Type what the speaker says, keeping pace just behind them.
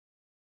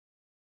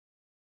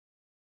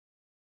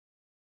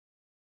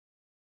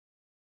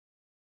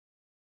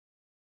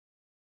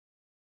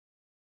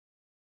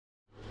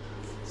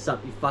Sup,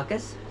 you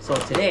fuckers? So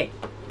today,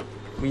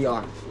 we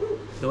are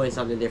doing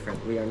something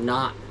different. We are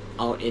not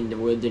out in the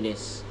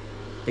wilderness,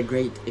 the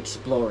great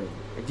exploring.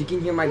 If you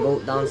can hear my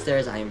goat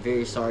downstairs, I am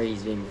very sorry.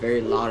 He's being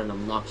very loud and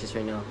obnoxious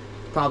right now.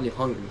 He's probably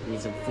hungry. He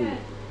needs some food.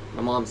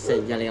 My mom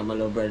said yelling at my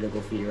little brother to go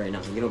feed it right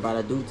now. You know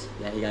about dudes?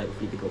 Yeah, he gotta go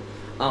feed the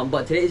goat.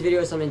 But today's video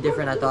is something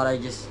different. I thought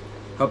I'd just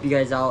help you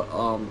guys out.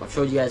 I've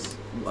showed you guys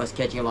us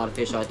catching a lot of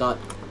fish, so I thought,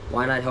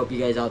 why not help you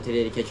guys out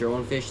today to catch your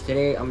own fish?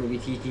 Today, I'm gonna be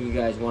teaching you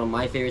guys one of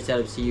my favorite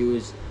setups to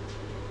use,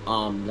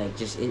 like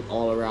just in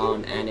all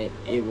around, and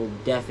it will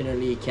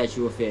definitely catch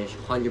you a fish,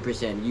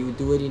 100%. You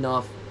do it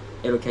enough,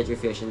 it'll catch your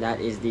fish, and that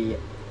is the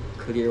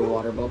clear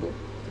water bubble.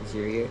 You can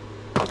see right here,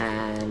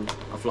 and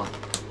a fly.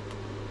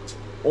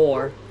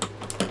 Or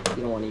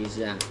you don't want to use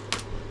that.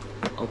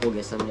 Uncle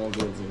get some more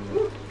goods in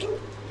here.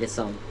 Get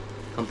some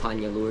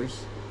Campania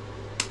lures.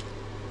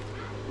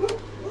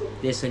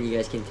 This one you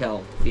guys can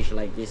tell fish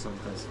like this one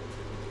because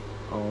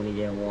I only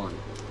get one.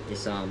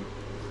 It's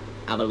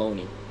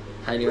abalone.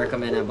 Highly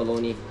recommend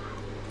abalone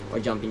or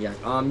jumping jack.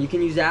 You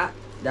can use that.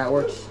 That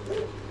works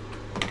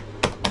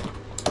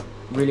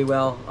really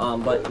well.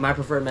 But my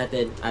preferred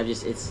method,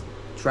 it's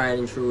tried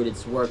and true.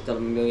 It's worked a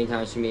million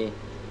times for me.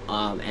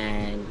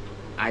 And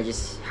I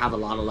just have a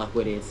lot of luck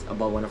with it. It's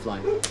above one fly.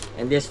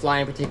 And this fly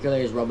in particular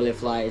is rubber lip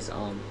flies.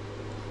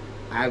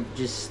 I've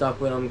just stuck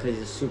with him because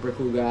he's a super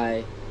cool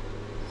guy.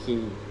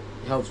 He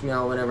helps me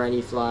out whenever I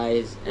need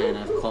flies, and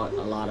I've caught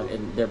a lot of,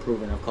 and they're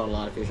proven, I've caught a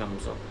lot of fish on them,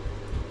 so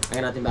I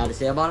got nothing bad to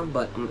say about them.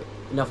 But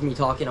enough of me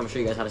talking, I'm gonna show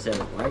you guys how to set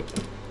it up, alright?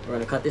 We're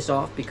gonna cut this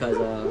off because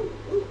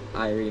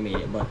I already made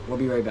it, but we'll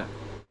be right back.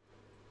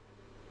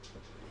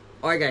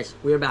 Alright guys,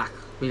 we're back.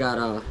 We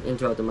got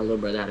interrupted, my little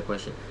brother had a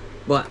question.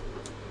 But,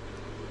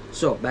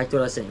 so, back to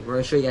what I was saying. We're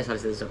gonna show you guys how to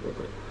set this up real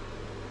quick.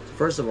 So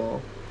first of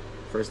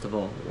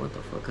all, what the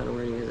fuck kind of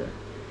wording is that?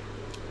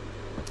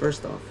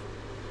 First off,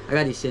 I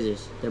got these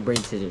scissors. They're braid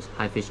scissors,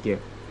 high fish gear.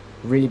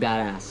 Really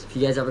badass. If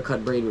you guys ever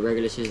cut braid with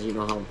regular scissors, you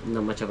know how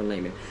not much of a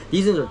nightmare.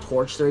 These things are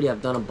torch sturdy.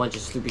 I've done a bunch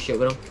of stupid shit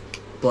with them,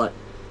 but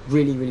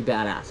really, really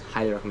badass.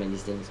 Highly recommend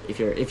these things if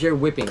you're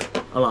whipping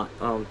a lot.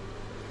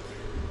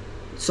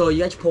 So you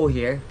got your pole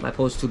here. My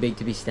pole's too big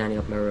to be standing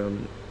up in my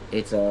room.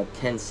 It's a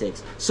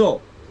 10-6.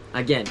 So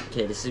again,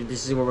 okay, this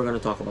is what we're gonna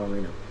talk about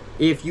right now.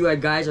 If you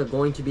guys are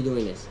going to be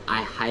doing this,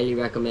 I highly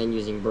recommend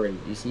using braid.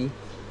 You see,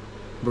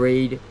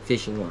 braid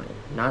fishing line,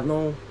 not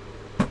no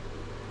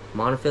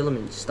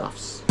monofilament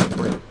stuffs.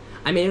 Braid.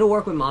 I mean, it'll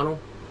work with mono.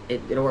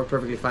 It'll work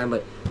perfectly fine,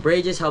 but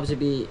braid just helps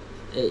it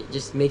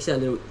just makes it a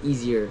little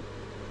easier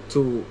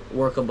to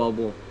work a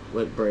bubble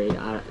with braid.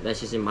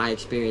 That's just in my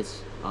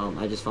experience.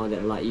 I just found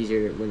it a lot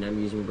easier when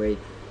I'm using braid.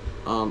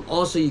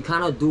 Also, you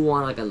kind of do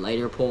want like a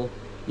lighter pole.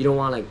 You don't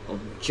want like a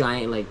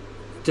giant like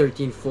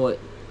 13-foot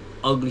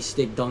ugly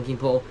stick dunking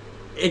pole.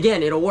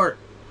 Again, it'll work.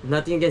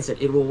 Nothing against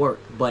it. It will work,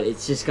 but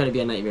it's just gonna be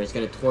a nightmare. It's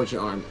gonna torch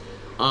your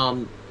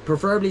arm.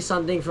 Preferably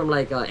something from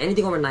like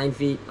anything over 9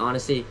 feet.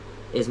 Honestly,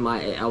 is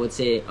I would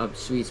say a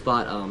sweet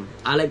spot.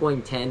 I like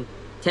going 10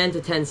 to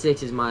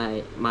 10-6 is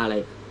my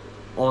like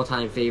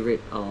all-time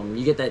favorite.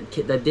 You get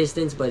that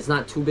distance, but it's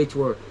not too big to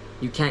where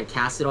you can't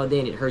cast it all day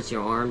and it hurts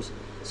your arms.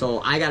 So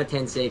I got a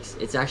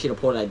 10-6. It's actually the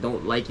pole that I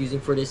don't like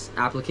using for this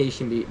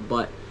application,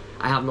 but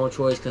I have no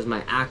choice because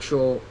my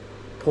actual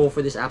pole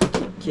for this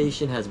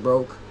application has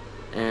broke,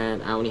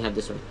 and I only have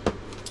this one.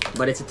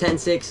 But it's a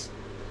 10-6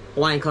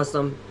 Hawaiian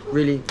custom,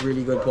 really,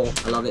 really good pole.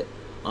 I love it.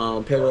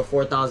 Paired with a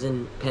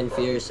 4,000 Penn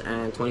Fierce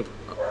and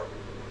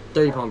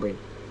 30 pound braid.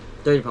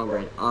 30 pound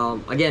braid.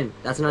 Again,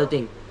 that's another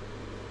thing.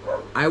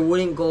 I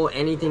wouldn't go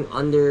anything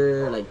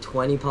under like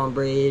 20 pound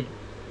braid.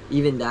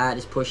 Even that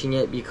is pushing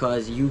it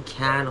because you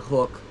can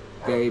hook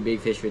very big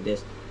fish with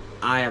this.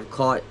 I have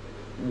caught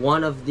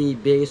one of the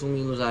biggest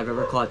wingers I've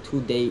ever caught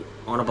to date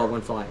on above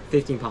one fly.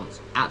 15 pounds.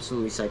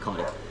 Absolutely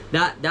psychotic.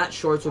 That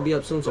shorts will be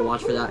up soon, so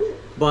watch for that.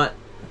 But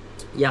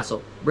yeah,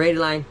 so braided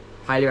line,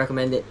 highly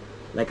recommend it.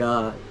 Like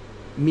a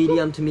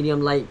medium to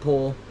medium light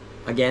pole,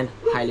 again,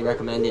 highly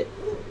recommend it.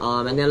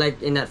 And then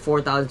like in that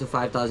 4,000 to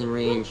 5,000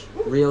 range,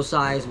 real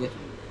size with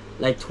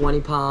like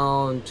 20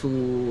 pound to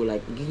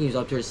like you can use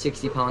up to a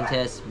 60 pound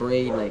test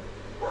braid. Like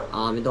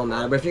it don't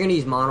matter. But if you're gonna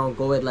use mono,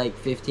 go with like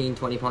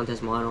 15-20 pound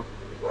test mono.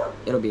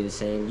 It'll be the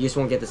same. You just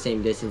won't get the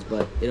same distance,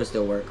 but it'll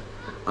still work.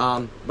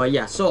 But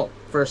yeah, so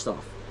first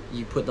off,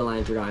 you put the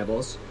line through the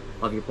eyeballs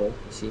of your pole.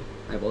 You see,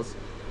 eyeballs.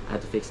 I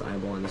have to fix the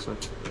eyeball on this one.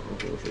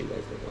 Okay, we'll show you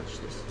guys. Like, watch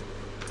this.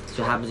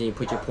 So what happens when you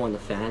put your pole in the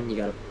fan, you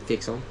gotta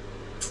fix them.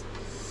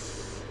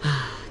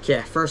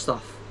 Okay, first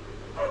off,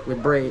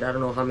 with braid, I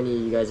don't know how many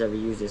of you guys ever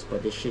use this,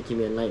 but this shit give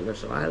me a nightmare,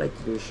 so I like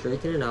to do is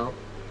straighten it out.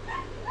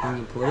 And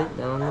you put it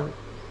down there.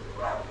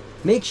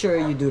 Make sure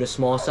you do the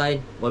small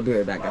side. We'll be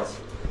right back, guys.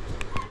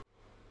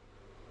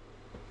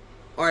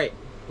 Alright,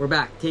 we're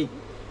back. Take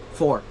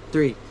 4,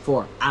 3,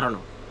 4. I don't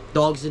know.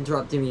 Dog's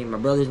interrupting me. My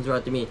brother's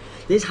interrupting me.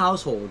 This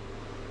household,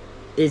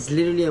 it's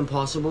literally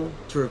impossible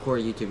to record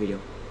a YouTube video.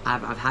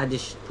 I've had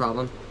this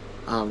problem,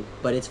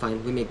 but it's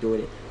fine. We make do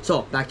with it.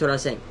 So, back to what I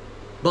was saying.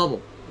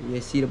 Bubble. You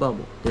see the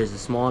bubble. There's a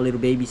small little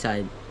baby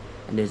side,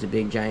 and there's a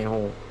big giant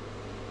hole.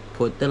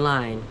 put the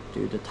line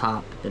through the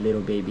top, the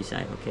little baby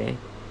side, okay?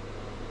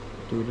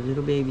 Through the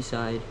little baby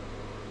side,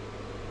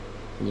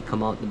 and you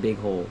come out the big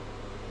hole.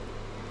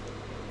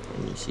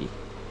 And you see,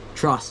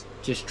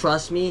 just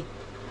trust me.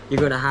 You're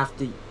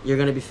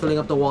gonna be filling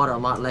up the water a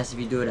lot less if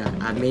you do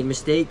that. I've made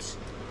mistakes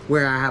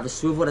where I have a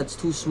swivel that's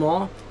too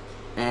small,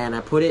 and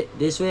I put it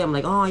this way. I'm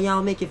like, oh yeah,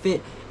 I'll make it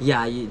fit.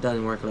 Yeah, it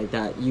doesn't work like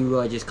that.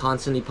 You just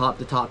constantly pop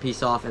the top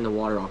piece off, and the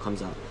water all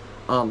comes out.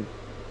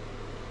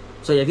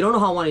 So yeah, if you don't know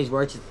how one of these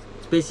works,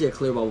 it's basically a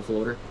clear bubble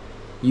floater.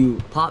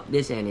 You pop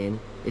this end in.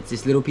 It's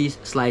this little piece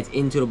slides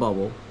into the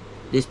bubble.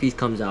 This piece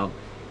comes out.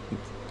 You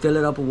fill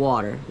it up with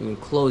water, and you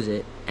close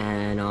it,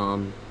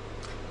 and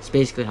it's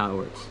basically how it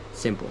works.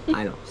 Simple.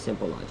 I know.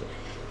 Simple logic.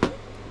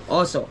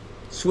 Also,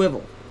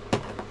 swivel.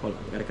 Hold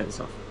on, I gotta cut this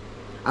off.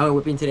 I went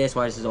whipping today, that's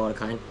why this is all the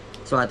kind.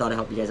 So I thought I'd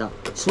help you guys out.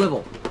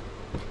 Swivel.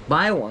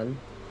 Buy one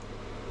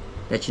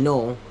that you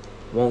know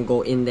won't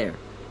go in there.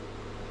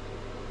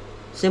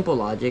 Simple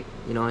logic,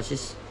 you know, it's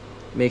just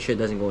make sure it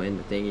doesn't go in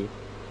the thingy.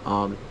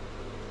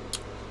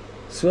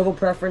 Swivel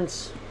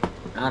preference,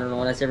 I don't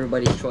know, that's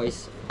everybody's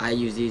choice. I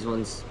use these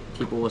ones.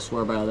 People will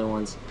swear by other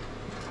ones.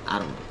 I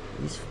don't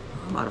know.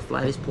 I'm about to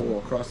fly this pole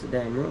across the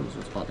damn room. Is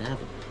what's about to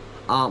happen.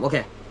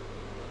 Okay.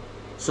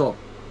 So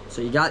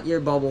you got your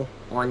bubble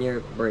on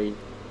your braid,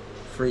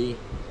 free,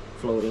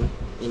 floating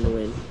in the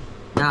wind.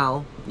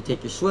 Now you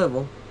take your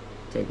swivel,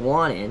 take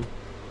one end,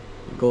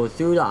 you go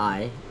through the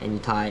eye, and you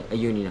tie a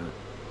uni knot.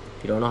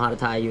 If you don't know how to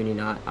tie a uni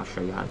knot, I'll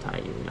show you how to tie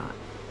a uni knot.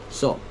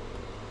 So,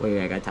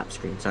 wait, I gotta tap the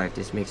screen. Sorry if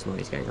this makes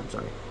noise, guys. I'm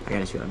sorry. I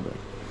gotta see what I'm doing.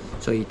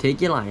 So you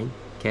take your line,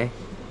 okay?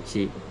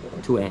 See,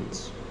 two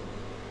ends.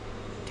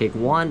 Take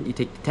one, you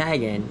take the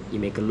tag end, you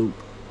make a loop.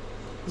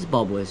 This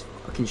bubble is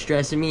fucking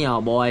stressing me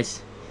out,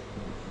 boys.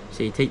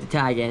 So you take the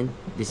tag end,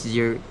 this is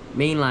your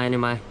main line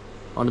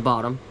on the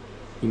bottom.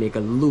 You make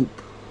a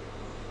loop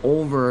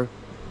over,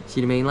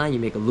 see the main line? You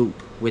make a loop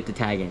with the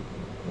tag end.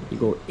 You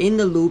go in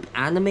the loop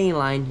and the main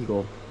line, you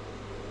go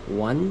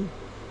 1,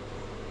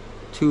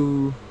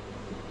 2,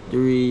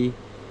 3,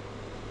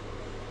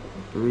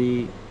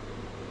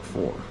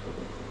 4.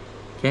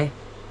 Okay?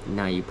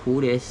 Now you pull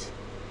this.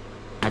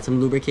 Add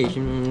some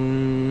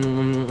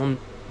lubrication,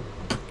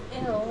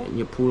 and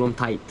you pull them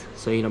tight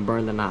so you don't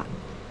burn the knot.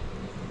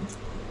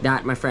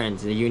 That, my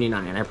friends, is a uni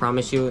knot, and I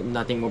promise you,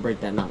 nothing will break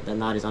that knot. That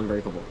knot is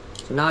unbreakable.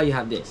 So now you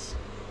have this.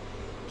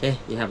 Okay,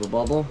 you have a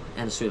bubble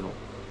and a swivel.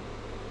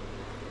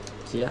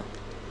 See that?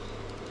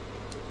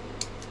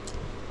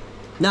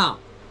 Now,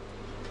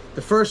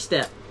 the first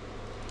step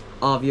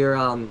of your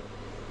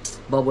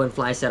bubble and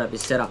fly setup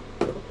is set up.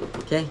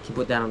 Okay, you can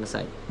put that on the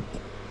side.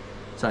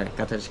 Sorry,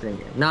 got to the screen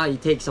here. Now you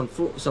take some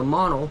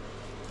mono.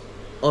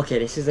 Okay,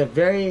 this is a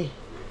very,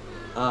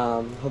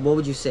 what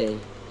would you say?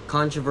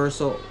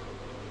 Controversial.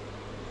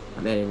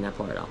 I'm editing that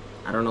part out.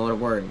 I don't know what a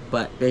word,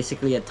 but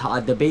basically a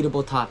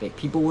debatable topic.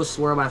 People will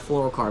swear by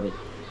fluorocarbon.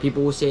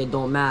 People will say it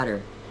don't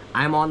matter.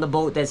 I'm on the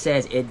boat that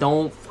says it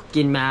don't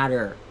fucking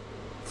matter.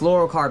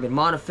 Fluorocarbon,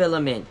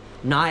 monofilament,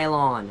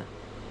 nylon,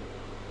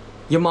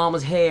 your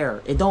mama's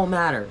hair, it don't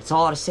matter. It's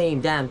all the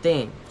same damn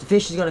thing. If the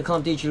fish is gonna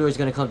come to eat your lure, it's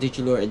gonna come to eat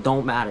your lure. It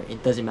don't matter.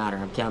 It doesn't matter.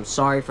 Okay, I'm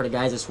sorry for the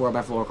guys that swear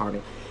by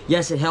fluorocarbon.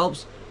 Yes, it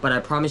helps, but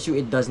I promise you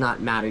it does not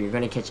matter. You're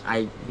gonna catch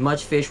as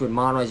much fish with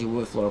mono as you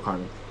would with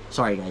fluorocarbon.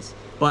 Sorry guys.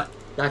 But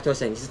back to what I was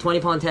saying, this is a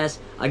 20-pound test.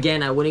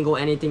 Again, I wouldn't go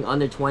anything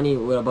under 20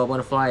 with a bubble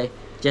and a fly,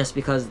 just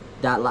because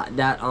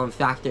that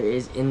factor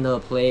is in the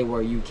play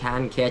where you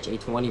can catch a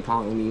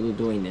 20-pound umilu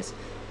doing this.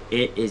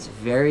 It is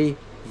very,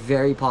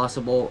 very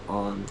possible.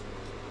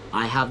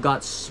 I have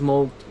got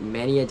smoked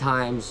many a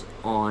times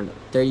on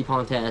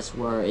 30-pound tests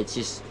where it's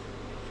just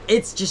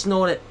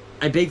know that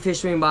a big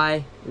fish swimming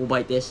by will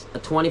bite this, a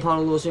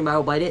 20-pound umilu swimming by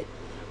will bite it,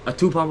 a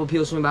 2-pound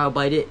pupil swimming by will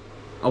bite it,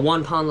 a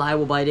 1-pound live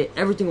will bite it,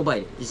 everything will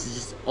bite it. This is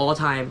just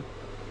all-time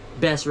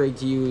best rig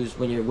to use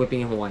when you're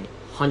whipping in Hawaii,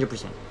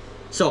 100%.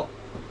 So,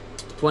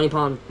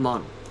 20-pound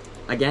mono.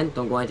 Again,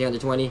 don't go anything under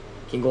 20. You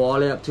can go all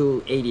the way up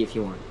to 80 if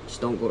you want.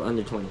 Just don't go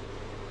under 20.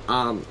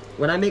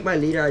 When I make my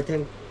leader, I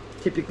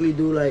typically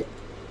do like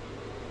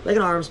an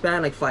arm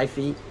span, like 5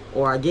 feet,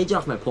 or I gauge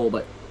off my pole,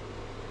 but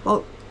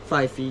about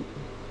 5 feet.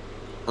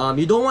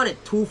 You don't want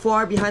it too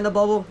far behind the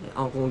bubble.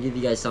 I'm gonna give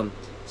you guys some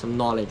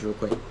knowledge real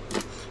quick.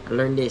 I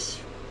learned this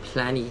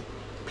plenty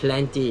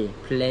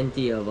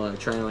of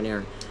trial and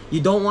error.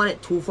 You don't want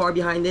it too far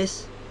behind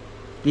this,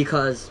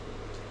 because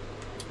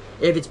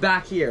if it's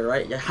back here,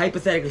 right,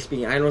 hypothetically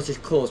speaking, I know it's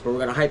just close, but we're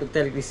gonna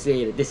hypothetically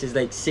say that this is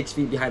like 6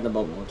 feet behind the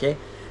bubble, okay?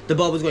 The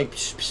bubble's going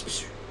psh, psh,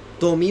 psh.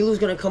 The umilu's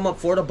gonna come up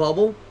for the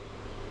bubble,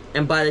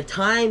 and by the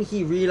time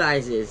he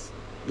realizes,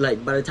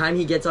 like by the time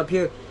he gets up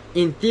here,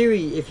 in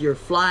theory, if your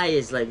fly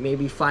is like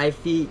maybe 5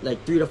 feet,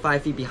 like 3 to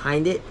 5 feet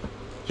behind it,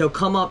 he'll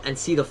come up and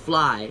see the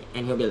fly,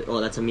 and he'll be like,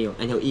 oh, that's a meal,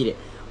 and he'll eat it.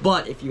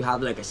 But if you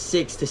have like a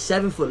 6 to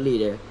 7 foot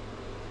leader,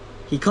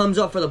 he comes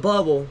up for the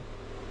bubble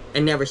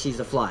and never sees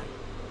the fly,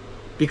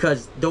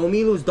 because the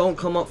umilus don't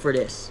come up for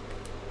this.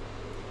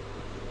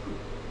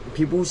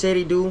 People who say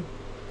they do,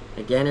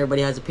 again,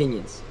 everybody has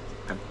opinions.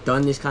 I've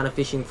done this kind of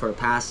fishing for the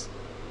past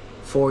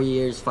 4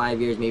 years, 5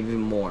 years, maybe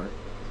even more.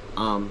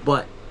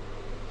 But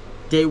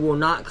they will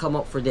not come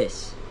up for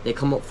this. They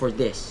come up for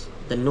this.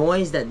 The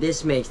noise that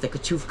this makes, the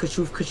ka-choof,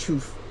 ka-choof,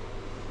 ka-choof,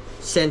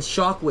 sends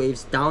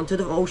shockwaves down to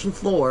the ocean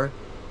floor,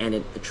 and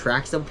it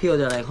attracts them people.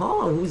 They're like,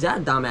 oh, who's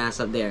that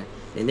dumbass up there?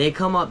 Then they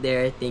come up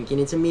there thinking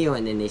it's a meal,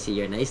 and then they see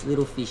your nice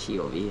little fishy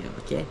over here,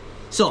 okay?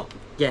 So,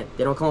 again,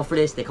 they don't come up for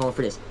this, they come up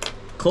for this.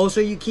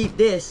 Closer you keep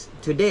this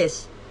to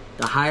this,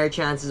 the higher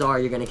chances are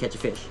you're gonna catch a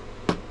fish.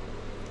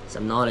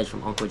 Some knowledge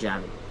from Uncle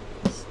Javin.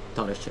 Just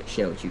thought I'd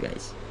share with you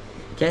guys.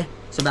 Okay,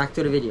 so back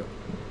to the video.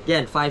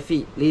 Again, 5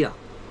 feet, leader,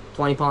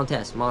 20-pound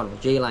test, model,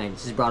 J-Line.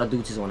 This is Brother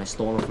Dudes' one. I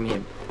stole him from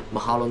him.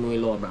 Mahalo nui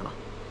loa, brother.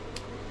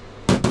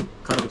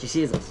 Cut it with your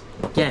scissors.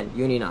 Again,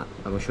 uni knot.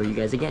 I'm gonna show you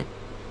guys again.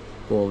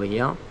 Go over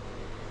here.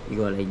 You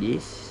go like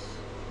this.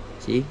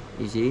 See?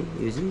 You see?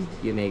 You see?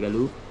 You make a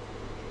loop.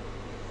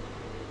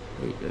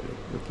 Wait,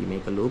 look, you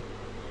make a loop.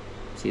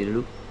 See the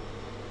loop?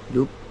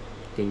 Loop.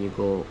 Then you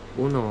go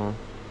uno,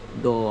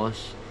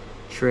 dos,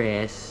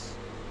 tres,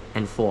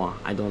 and four.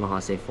 I don't know how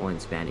to say four in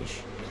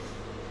Spanish.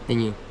 Then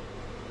you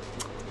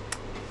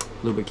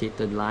lubricate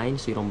the line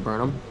so you don't burn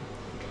them.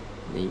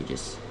 Then you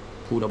just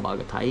pull the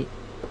bugger tight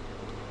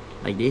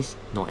like this.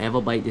 Don't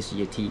ever bite this with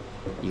your teeth.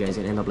 You guys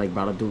gonna end up like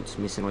Brother Dudes,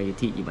 missing all your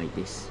teeth. You bite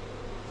this.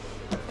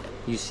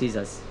 Use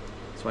scissors.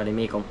 That's why they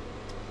make them.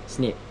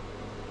 Snip.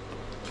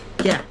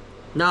 Yeah.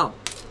 Now,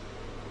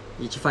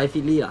 get your 5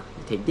 feet leader.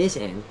 You take this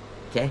end.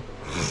 Okay.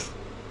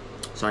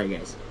 Sorry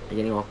guys. I'm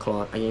getting all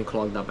clogged. I'm getting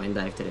clogged up and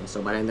dive today.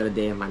 So by the end of the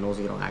day, my nose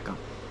will get all back up.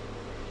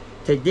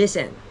 Take this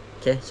end.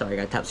 Okay. Sorry, I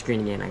gotta tap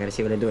screen again. I gotta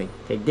see what I'm doing.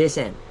 Take this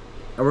end,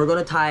 and we're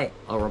gonna tie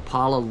a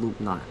Rapala loop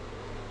knot.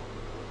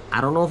 I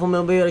don't know if I'm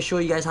gonna be able to show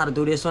you guys how to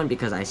do this one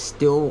because I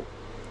still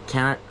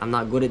can't. I'm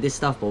not good at this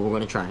stuff, but we're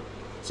gonna try.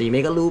 So you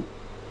make a loop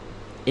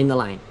in the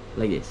line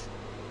like this.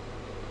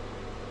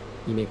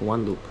 You make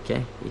one loop.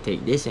 Okay. You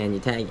take this end. You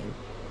tag in.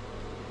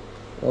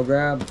 We'll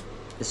grab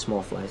this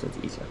small fly so it's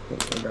easier. We'll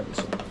grab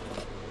this one.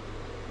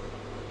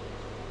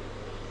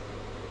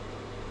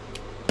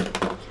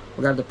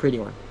 We'll grab the pretty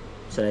one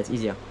so that's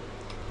easier.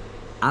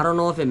 I don't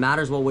know if it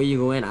matters what way you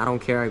go in. I don't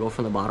care. I go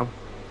from the bottom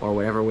or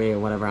whatever way or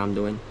whatever I'm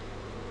doing.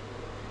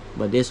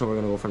 But this one we're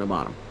gonna go from the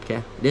bottom.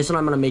 Okay. This one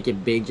I'm gonna make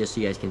it big just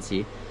so you guys can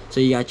see. So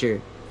you got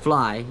your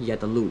fly. You got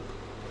the loop.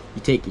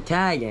 You take your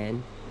tag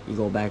in. You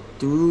go back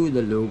through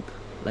the loop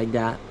like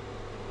that.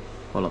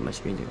 Hold up, my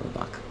screen's gonna go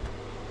back.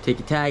 Take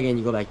your tag in.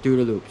 You go back through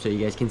the loop so you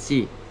guys can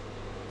see.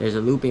 There's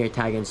a loop and your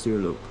tag ends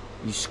through the loop.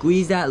 You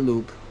squeeze that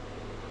loop.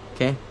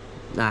 Okay.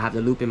 Now I have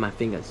the loop in my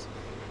fingers,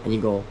 and you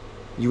go.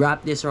 You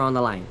wrap this around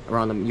the line,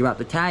 you wrap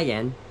the tag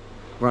end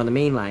around the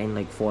main line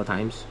like 4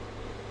 times.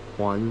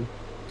 1,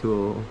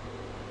 2,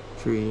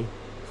 3,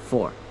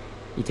 4.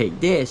 You take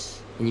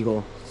this and you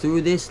go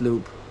through this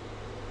loop.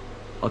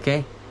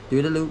 Okay,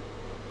 through the loop.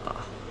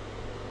 Oh,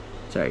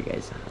 sorry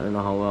guys, I don't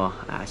know how well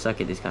I suck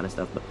at this kind of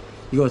stuff, but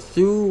you go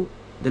through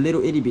the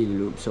little itty bitty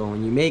loop. So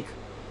when you make,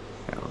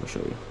 here, I'll show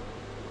you.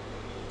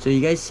 So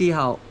you guys see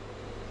how?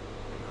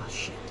 Oh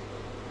shit.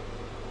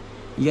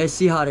 You guys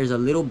see how there's a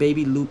little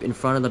baby loop in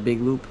front of the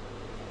big loop?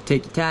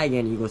 Take your tag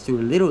in, you go through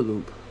the little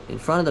loop in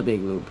front of the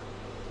big loop.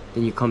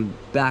 Then you come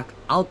back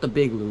out the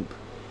big loop.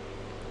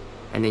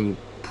 And then you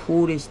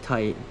pull this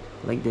tight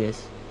like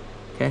this.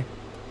 Okay?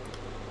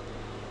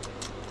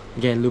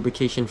 Again,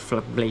 lubrication,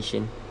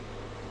 flubblation.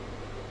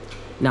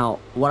 Now,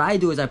 what I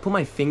do is I put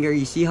my finger,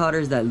 you see how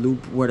there's that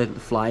loop where the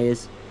fly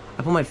is?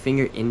 I put my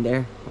finger in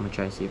there. I'm gonna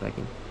try to see if I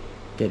can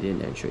get it in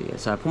there and show you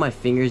guys. So I put my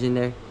fingers in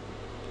there.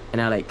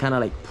 And I like kind of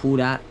like pull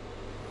that.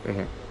 Right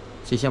here.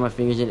 So you see how my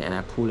fingers in and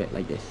I pull it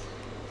like this.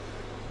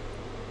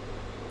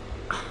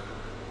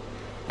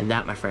 And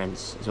that, my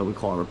friends, is what we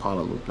call a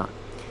Rapala loop knot.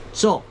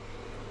 So,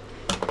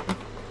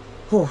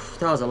 whew,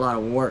 that was a lot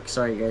of work.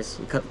 Sorry guys,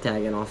 you cut the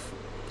tag in off.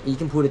 You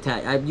can pull the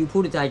tag, you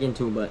pull the tag in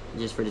too, but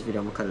just for this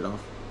video I'm gonna cut it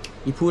off.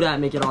 You pull that,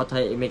 make it all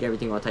tight, make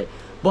everything all tight.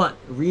 But,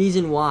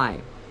 reason why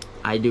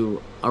I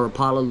do a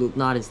Rapala loop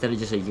knot instead of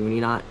just a uni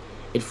knot,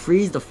 it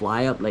frees the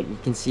fly up. Like, you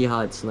can see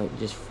how it's like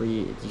just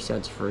free. You see how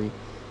it's free?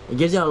 It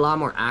gives it a lot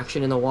more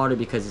action in the water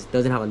because it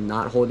doesn't have a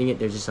knot holding it.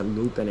 There's just a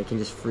loop and it can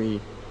just free.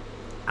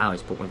 I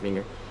always poke my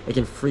finger. It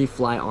can free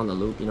fly on the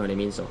loop. You know what I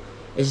mean? So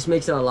it just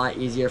makes it a lot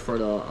easier for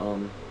the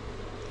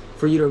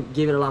for you to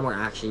give it a lot more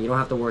action. You don't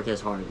have to work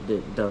as hard.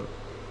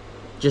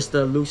 Just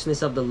the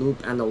looseness of the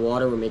loop and the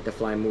water will make the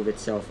fly move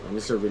itself. And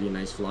this is a really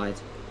nice fly.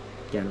 It's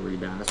again a really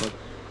badass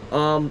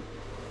one.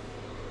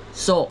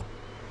 So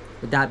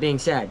with that being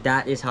said,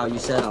 that is how you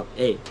set up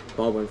a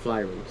bubble and fly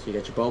ring. So you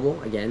got your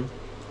bubble again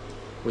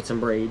with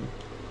some braid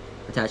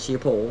attached to your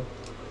pole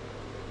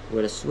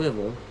with a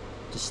swivel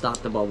to stop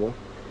the bubble,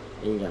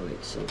 and you got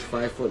like some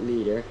 5-foot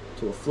leader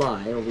to a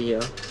fly over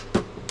here.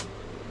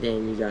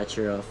 Then you got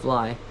your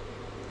fly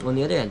on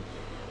the other end,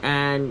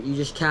 and you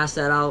just cast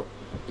that out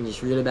and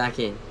just reel it back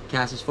in.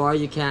 Cast as far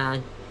as you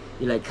can.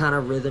 You like kind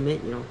of rhythm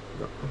it, you know.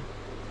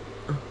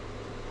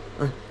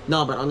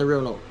 No, but on the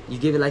real note, you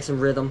give it like some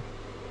rhythm.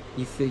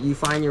 You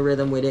find your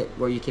rhythm with it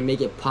where you can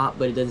make it pop,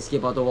 but it doesn't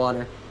skip out the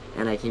water.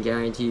 And I can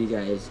guarantee you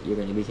guys, you're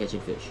going to be catching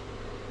fish.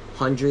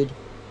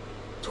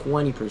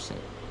 120%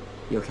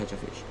 you'll catch a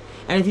fish.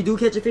 And if you do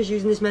catch a fish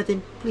using this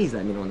method, please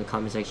let me know in the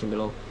comment section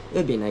below.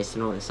 It'd be nice to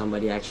know that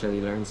somebody actually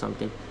learned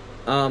something.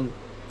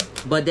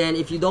 But then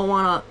if you don't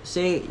want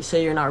to,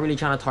 say you're not really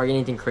trying to target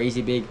anything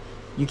crazy big,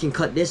 you can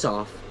cut this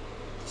off.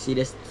 See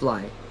this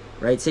fly,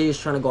 right? Say you're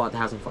just trying to go out to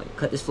have some fun.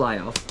 Cut this fly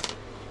off.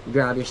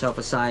 Grab yourself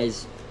a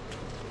size,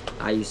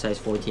 I use size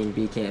 14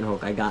 BK and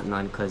hook. I got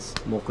none because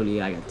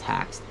locally I got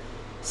taxed.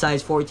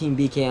 Size 14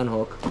 BK and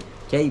hook.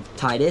 Okay, you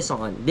tie this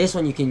on. This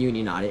one you can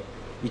uni knot it.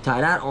 You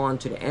tie that on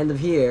to the end of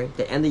here,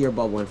 the end of your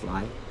bubble and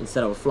fly.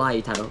 Instead of a fly,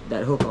 you tie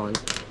that hook on,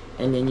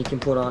 and then you can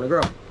put on a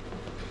grub,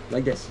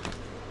 like this.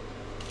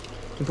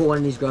 You can put one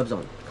of these grubs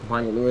on.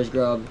 Companion Lures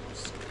grub.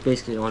 It's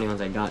basically the only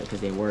ones I got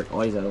because they work. All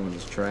these other ones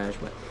is trash,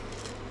 but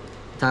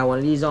tie one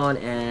of these on,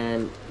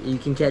 and you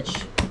can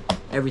catch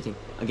everything.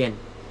 Again,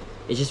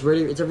 it's just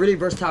really, it's a really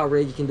versatile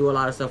rig. You can do a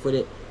lot of stuff with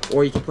it,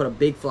 or you can put a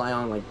big fly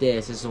on like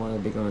this. This is one of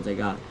the bigger ones I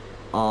got.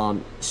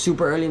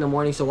 Super early in the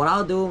morning. So what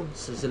I'll do,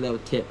 this is a little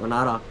tip, or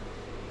not a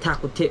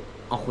tackle tip,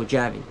 ako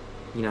jabbing.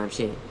 You know what I'm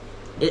saying?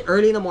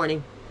 Early in the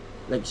morning,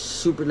 like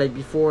super, like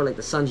before, like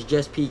the sun's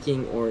just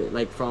peaking, or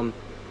like from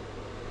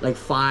like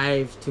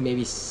 5 to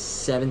maybe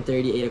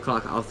 7:30, 8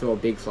 o'clock, I'll throw a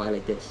big fly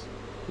like this.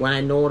 When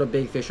I know the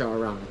big fish are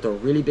around, I throw a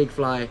really big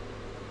fly.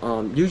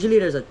 Usually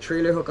there's a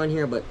trailer hook on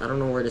here, but I don't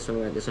know where this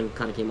one went. This one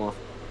kind of came off.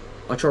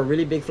 I'll throw a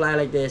really big fly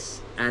like this,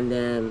 and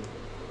then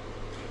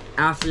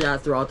after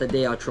that, throughout the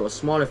day, I'll throw a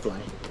smaller fly.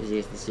 As you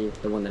guys can see,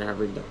 the one that I have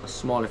rigged up, a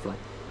smaller fly.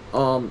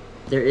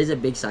 There is a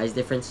big size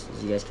difference,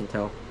 as you guys can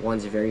tell.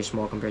 One's very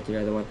small compared to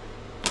the other one.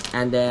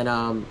 And then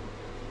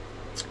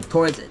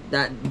towards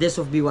that, this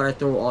will be what I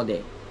throw all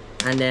day.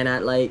 And then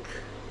at like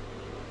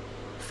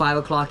 5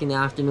 o'clock in the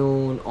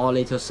afternoon, all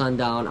day till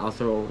sundown, I'll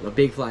throw the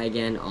big fly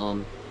again.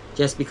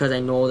 Just because I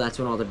know that's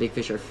when all the big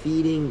fish are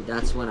feeding.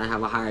 That's when I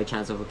have a higher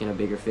chance of hooking a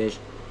bigger fish.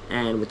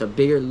 And with a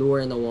bigger lure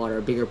in the water,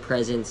 a bigger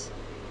presence,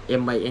 it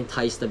might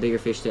entice the bigger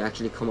fish to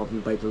actually come up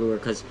and bite the lure.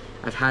 Because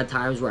I've had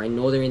times where I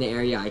know they're in the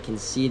area, I can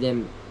see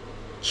them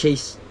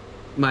chase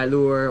my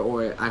lure,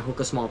 or I hook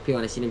a small peel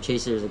and I see them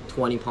chase. There's a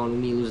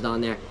 20-pound umilus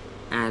down there,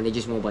 and they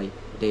just won't bite.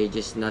 They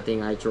just,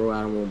 nothing I throw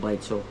at them won't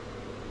bite. So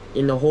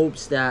in the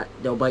hopes that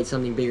they'll bite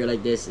something bigger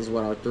like this is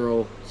what I'll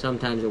throw.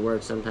 Sometimes it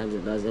works, sometimes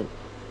it doesn't.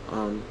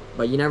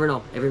 But you never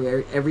know.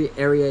 Every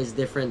area is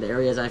different. The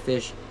areas I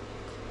fish,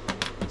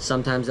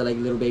 sometimes I like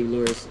little baby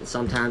lures, and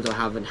sometimes I'll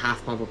have a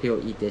half pump of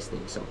peel eat this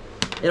thing. So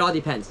it all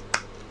depends.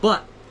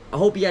 But I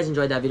hope you guys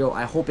enjoyed that video.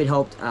 I hope it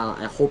helped.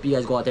 I hope you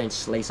guys go out there and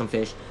slay some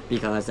fish,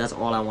 because that's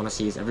all I want to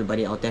see is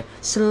everybody out there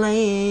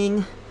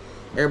slaying.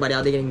 Everybody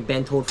out there getting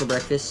bento for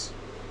breakfast.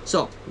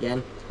 So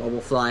again,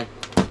 bubble fly,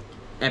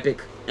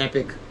 epic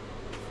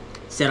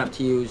setup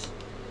to use.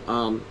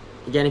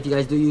 Again, if you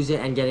guys do use it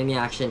and get any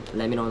action,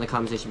 let me know in the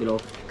comment section below,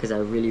 because I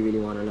really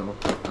want to know.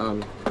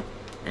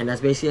 And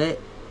that's basically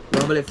it.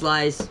 Rubble It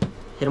Flies.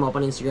 Hit him up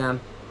on Instagram.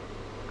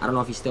 I don't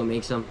know if he still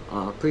makes them.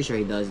 Pretty sure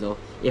he does though.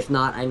 If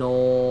not, I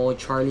know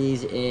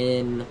Charlie's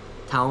in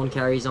town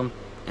carries them,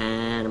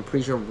 and I'm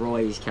pretty sure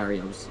Roy's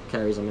carries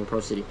them in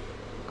Pro City.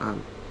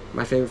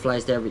 My favorite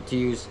flies to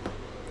use.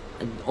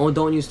 I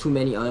don't use too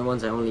many other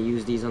ones. I only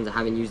use these ones. I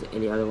haven't used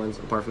any other ones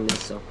apart from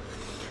this. So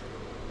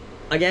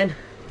again,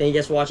 thank you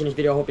guys for watching this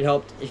video. I hope it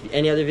helped. If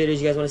any other videos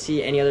you guys want to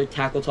see, any other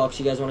tackle talks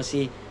you guys want to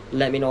see,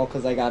 let me know,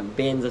 because I got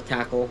bins of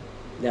tackle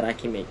that I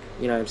can make.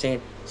 You know what I'm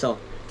saying? So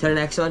till the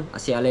next one, I'll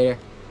see y'all later.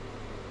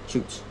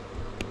 Shoots.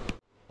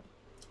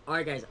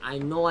 Alright guys, I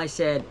know I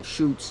said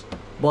shoots,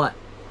 but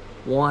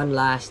one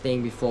last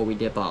thing before we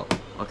dip out,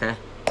 okay?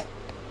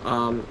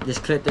 This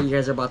clip that you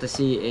guys are about to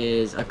see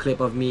is a clip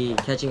of me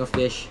catching a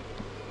fish.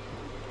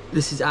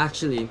 This is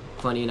actually,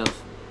 funny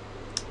enough,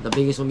 the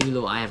biggest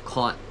umilu I have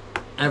caught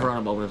ever on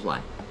a bowman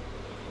fly.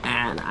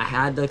 And I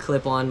had the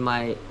clip on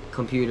my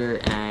computer,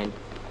 and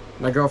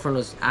my girlfriend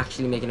was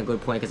actually making a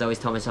good point, because I always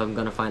tell myself I'm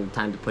gonna find the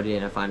time to put it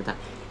in and find the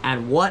time.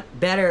 And what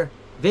better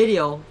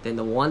video than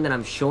the one that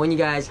I'm showing you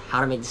guys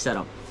how to make the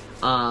setup.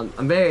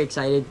 I'm very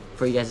excited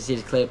for you guys to see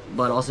this clip,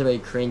 but also very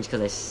cringe,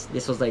 because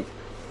this was like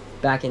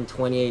back in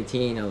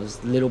 2018. I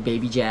was little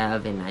baby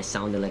Jav, and I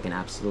sounded like an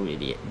absolute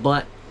idiot.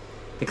 But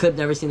the clip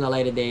never seen the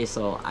light of day,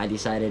 so I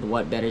decided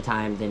what better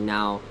time than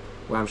now,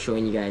 where I'm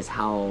showing you guys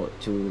how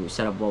to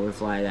set up bowman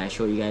fly, that I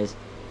show you guys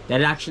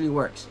that it actually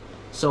works.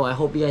 So I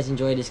hope you guys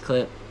enjoyed this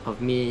clip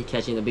of me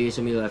catching the biggest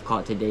umilu I've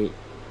caught to date.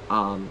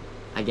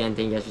 Again,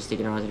 thank you guys for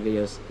sticking around to the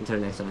videos. Until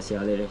the next one, I'll see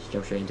y'all later. Just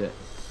jump straight into it.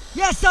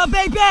 Yes, sir,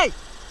 baby!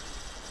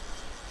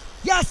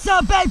 Yes, sir,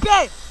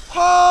 baby!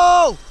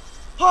 Ho!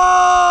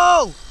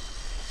 Ho!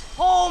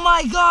 Oh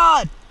my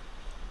God!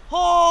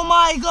 Oh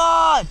my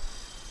God!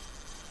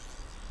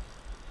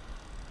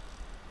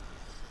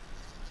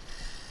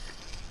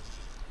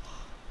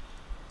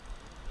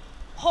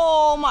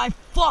 Oh my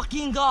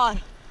fucking God!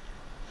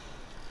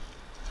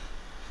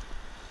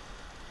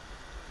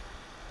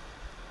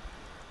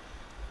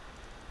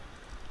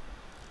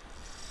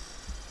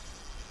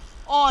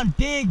 On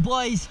big,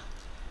 boys.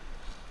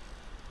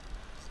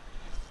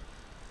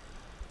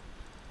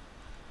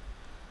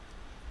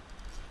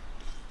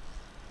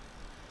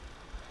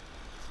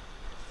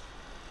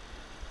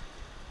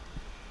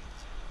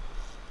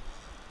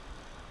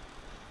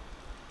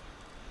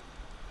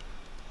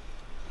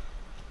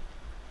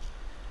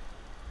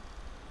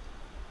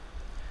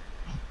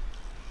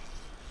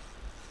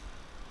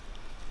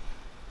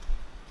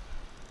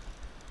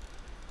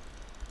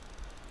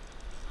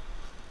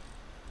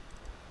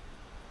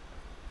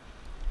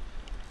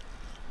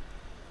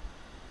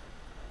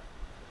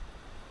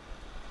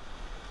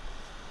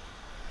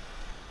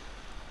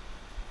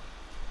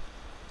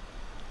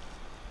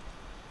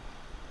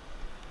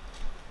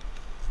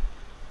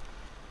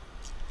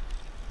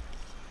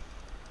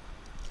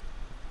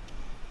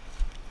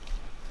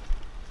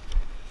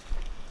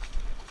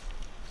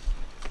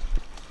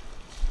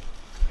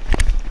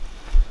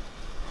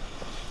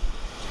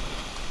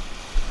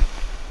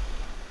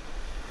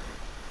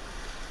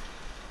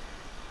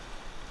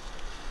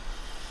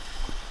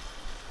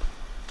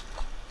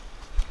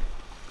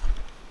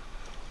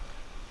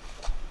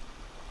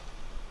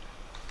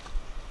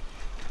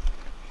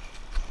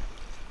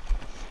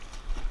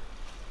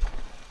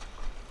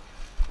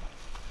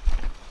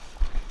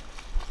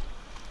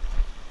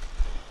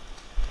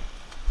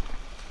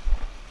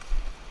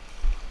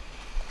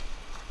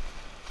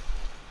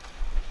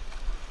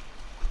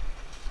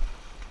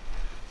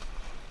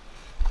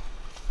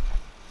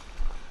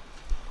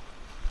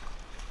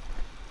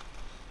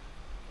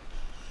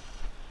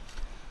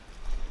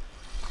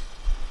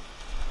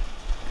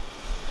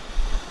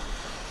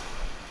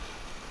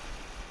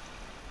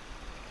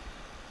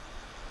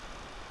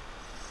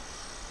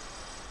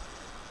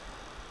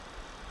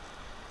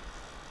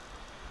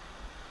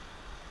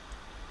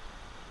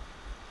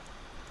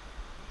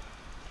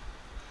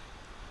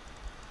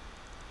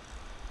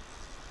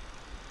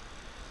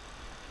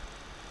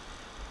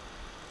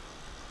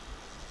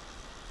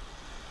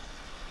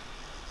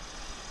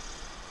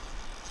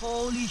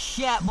 Holy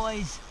shit,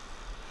 boys.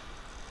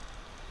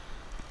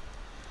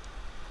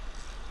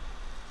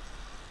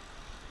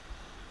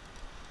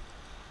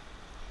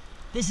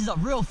 This is a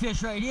real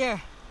fish right here.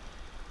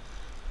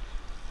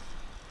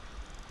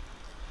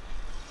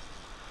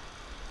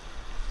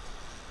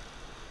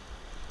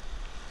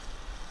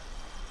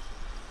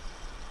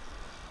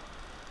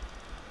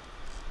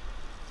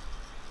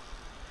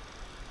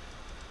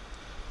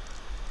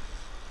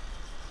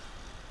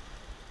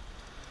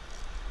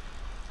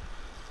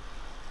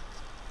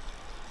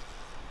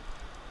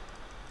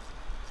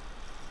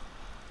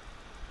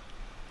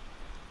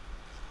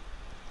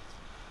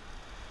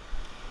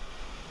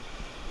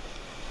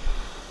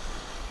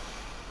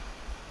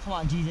 Come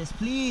on, Jesus,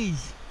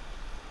 please.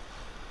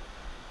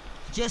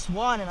 Just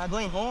one and I'm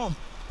going home.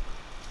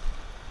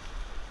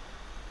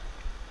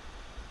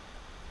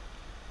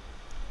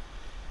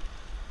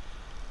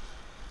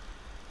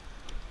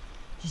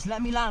 Just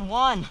let me land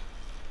one.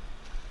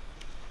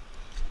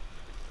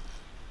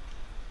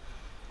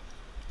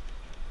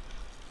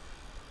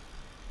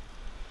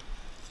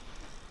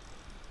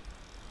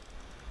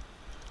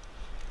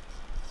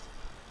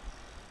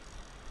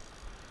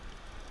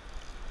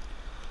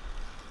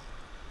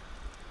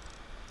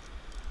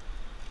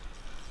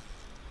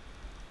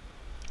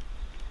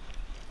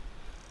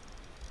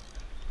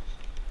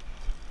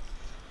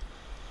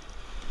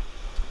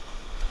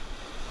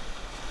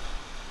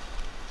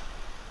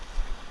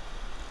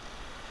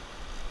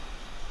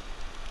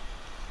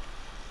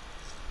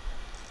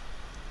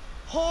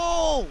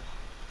 Oh!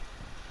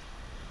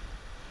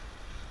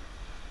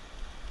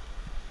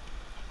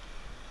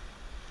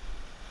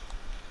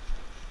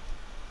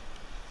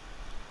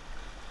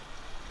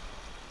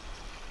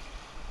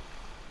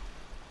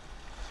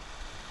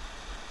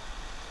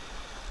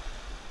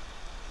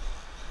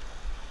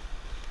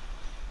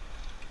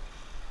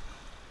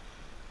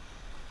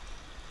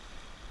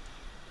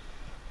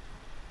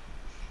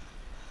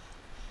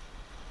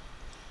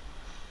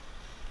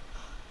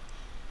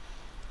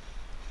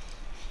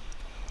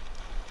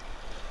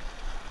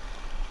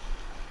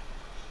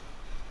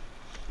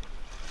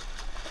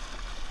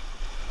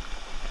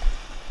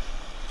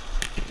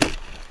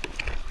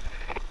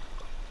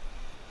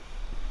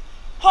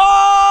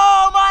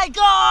 Oh my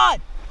God!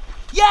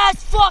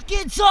 Yes,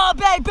 fucking so,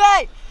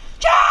 baby!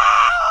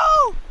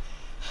 Chow!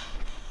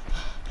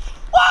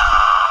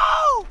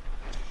 Whoa!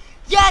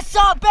 Yes,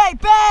 sir,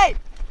 baby!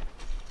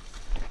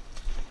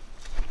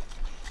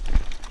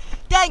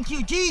 Thank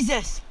you,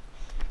 Jesus!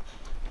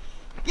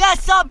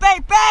 Yes, sir,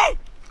 baby!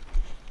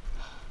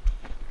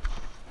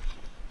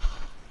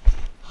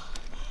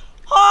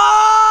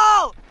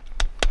 Oh!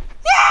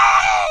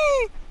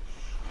 Yay!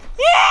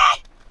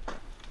 Yay!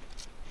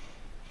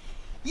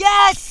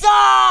 Yes,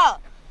 sir!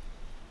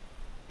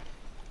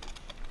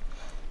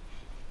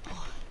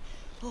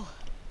 Oh.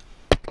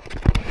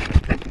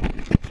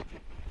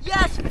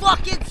 Yes,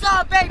 fucking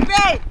sir,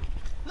 baby!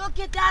 Look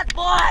at that,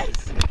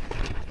 boys!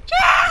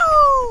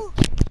 Chow!